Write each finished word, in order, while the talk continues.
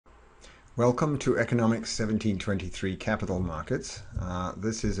Welcome to Economics 1723 Capital Markets.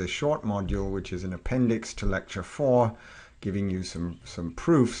 This is a short module which is an appendix to Lecture 4, giving you some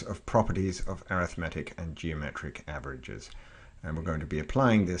proofs of properties of arithmetic and geometric averages. And we're going to be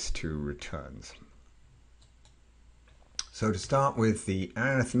applying this to returns. So to start with the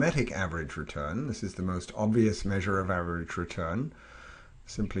arithmetic average return, this is the most obvious measure of average return,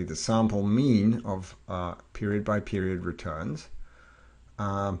 simply the sample mean of period by period returns.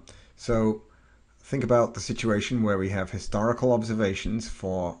 So think about the situation where we have historical observations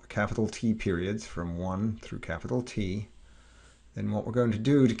for capital T periods from 1 through capital T. Then what we're going to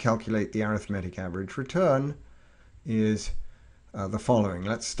do to calculate the arithmetic average return is the following.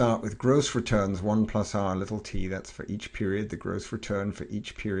 Let's start with gross returns 1 plus r little t. That's for each period, the gross return for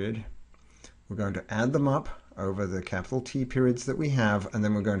each period. We're going to add them up over the capital T periods that we have, and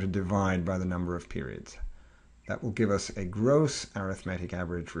then we're going to divide by the number of periods. That will give us a gross arithmetic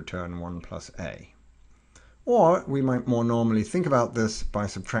average return 1 plus a. Or we might more normally think about this by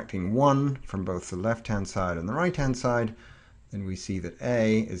subtracting 1 from both the left-hand side and the right-hand side. Then we see that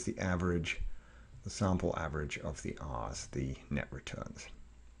a is the average, the sample average of the r's, the net returns.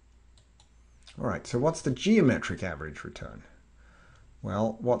 All right, so what's the geometric average return?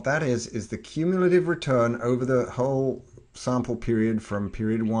 Well, what that is the cumulative return over the whole sample period from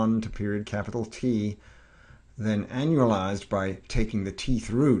period 1 to period capital T, then annualized by taking the tth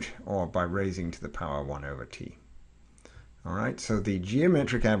root or by raising to the power 1 over t. All right, so the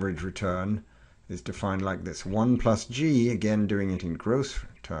geometric average return is defined like this. 1 plus g, again doing it in gross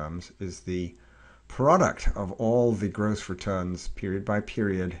terms, is the product of all the gross returns period by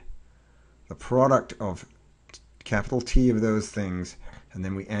period, the product of capital T of those things, and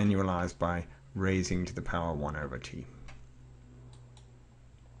then we annualize by raising to the power 1 over t.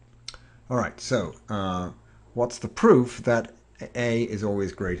 All right, so what's the proof that a is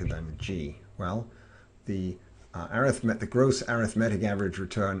always greater than g? Well, the gross arithmetic average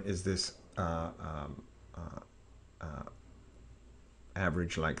return is this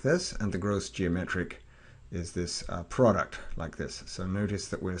average like this, and the gross geometric is this product like this. So notice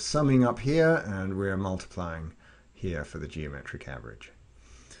that we're summing up here and we're multiplying here for the geometric average.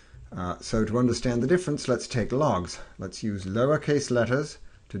 So to understand the difference, let's take logs. Let's use lowercase letters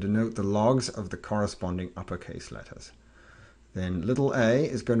to denote the logs of the corresponding uppercase letters. Then little a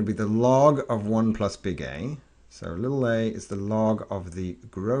is going to be the log of 1 plus big A. So little a is the log of the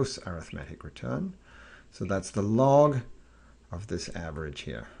gross arithmetic return. So that's the log of this average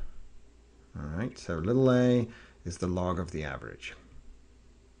here. All right, so little a is the log of the average.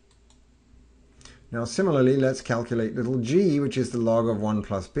 Now similarly, let's calculate little g, which is the log of 1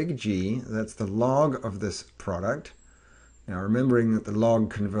 plus big G. That's the log of this product. Now remembering that the log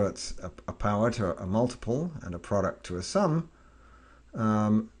converts a power to a multiple and a product to a sum,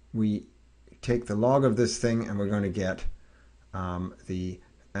 we take the log of this thing and we're going to get the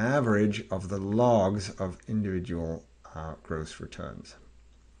average of the logs of individual gross returns.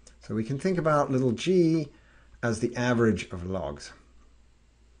 So we can think about little g as the average of logs.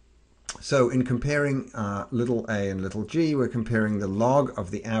 So in comparing little a and little g, we're comparing the log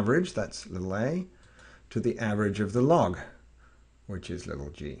of the average, that's little a, to the average of the log, which is little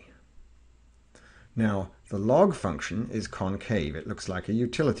g. Now, the log function is concave. It looks like a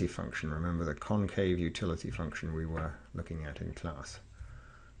utility function. Remember the concave utility function we were looking at in class.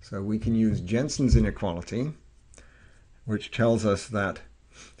 So we can use Jensen's inequality, which tells us that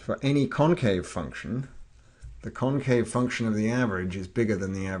for any concave function, the concave function of the average is bigger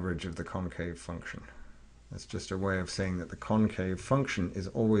than the average of the concave function. That's just a way of saying that the concave function is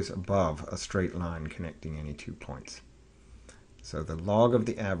always above a straight line connecting any 2 points. So the log of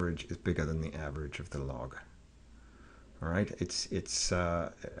the average is bigger than the average of the log. All right, it's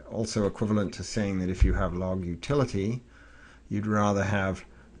also equivalent to saying that if you have log utility, you'd rather have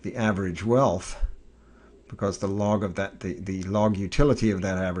the average wealth, because the log of that, the log utility of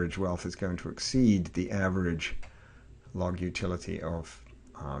that average wealth is going to exceed the average log utility of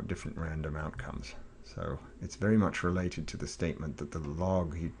different random outcomes. So it's very much related to the statement that the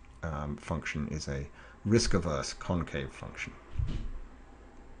log function is a risk-averse concave function.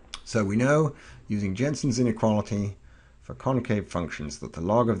 So we know, using Jensen's inequality for concave functions, that the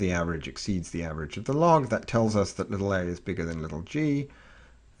log of the average exceeds the average of the log. That tells us that little a is bigger than little g,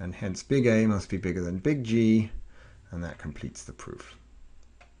 and hence big A must be bigger than big G, and that completes the proof.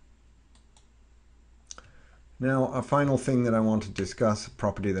 Now, a final thing that I want to discuss, a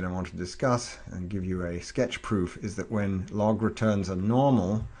property that I want to discuss and give you a sketch proof, is that when log returns are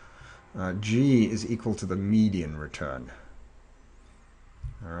normal, G is equal to the median return.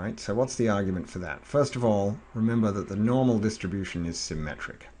 All right, so what's the argument for that? First of all, remember that the normal distribution is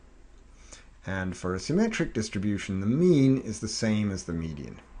symmetric. And for a symmetric distribution, the mean is the same as the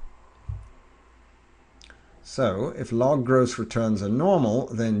median. So if log gross returns are normal,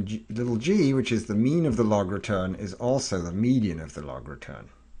 then little g, which is the mean of the log return, is also the median of the log return.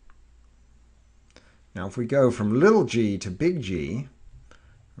 Now if we go from little g to big G,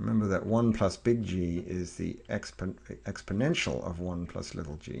 remember that 1 plus big G is the exponential of 1 plus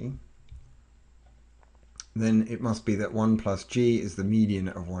little g, then it must be that 1 plus g is the median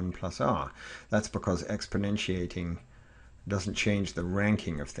of 1 plus r. That's because exponentiating doesn't change the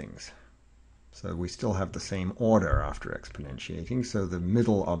ranking of things. So we still have the same order after exponentiating, so the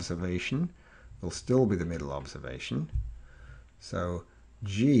middle observation will still be the middle observation. So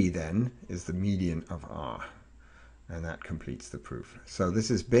g then is the median of r, and that completes the proof. So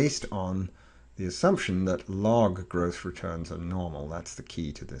this is based on the assumption that log gross returns are normal. That's the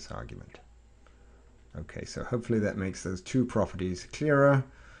key to this argument. Okay, so hopefully that makes those two properties clearer.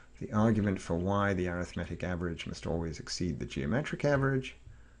 The argument for why the arithmetic average must always exceed the geometric average,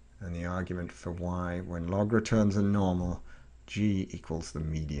 and the argument for why, when log returns are normal, g equals the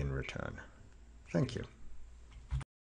median return. Thank you.